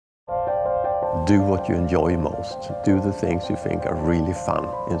do what you enjoy most. Do the things you think are really fun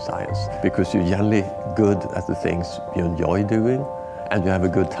in science, because you're generally good at the things you enjoy doing and you have a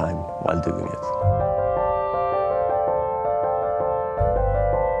good time while doing it.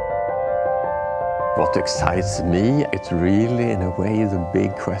 What excites me, it's really in a way the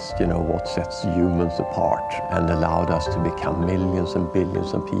big question of what sets humans apart and allowed us to become millions and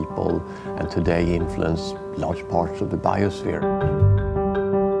billions of people and today influence large parts of the biosphere.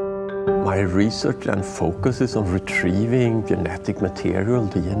 My research and focus is on retrieving genetic material,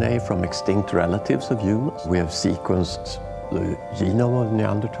 DNA, from extinct relatives of humans. We have sequenced the genome of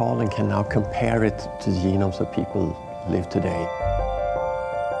Neanderthal and can now compare it to genomes of people who live today.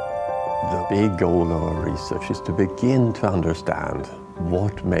 The big goal of our research is to begin to understand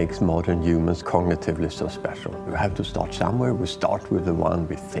what makes modern humans cognitively so special. We have to start somewhere. We start with the one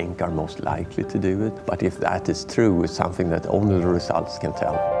we think are most likely to do it. But if that is true, it's something that only the results can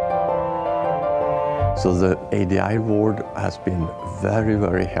tell. So the ADI award has been very,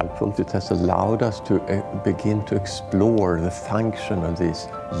 very helpful. It has allowed us to begin to explore the function of these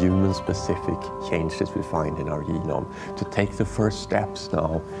human-specific changes we find in our genome, to take the first steps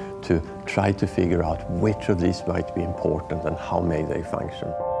now to try to figure out which of these might be important and how may they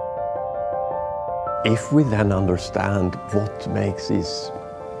function. If we then understand what makes these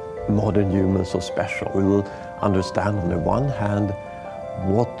modern humans so special, we will understand on the one hand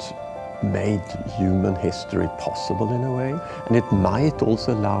what made human history possible in a way, and it might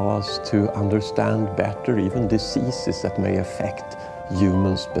also allow us to understand better even diseases that may affect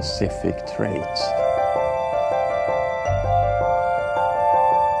human-specific traits.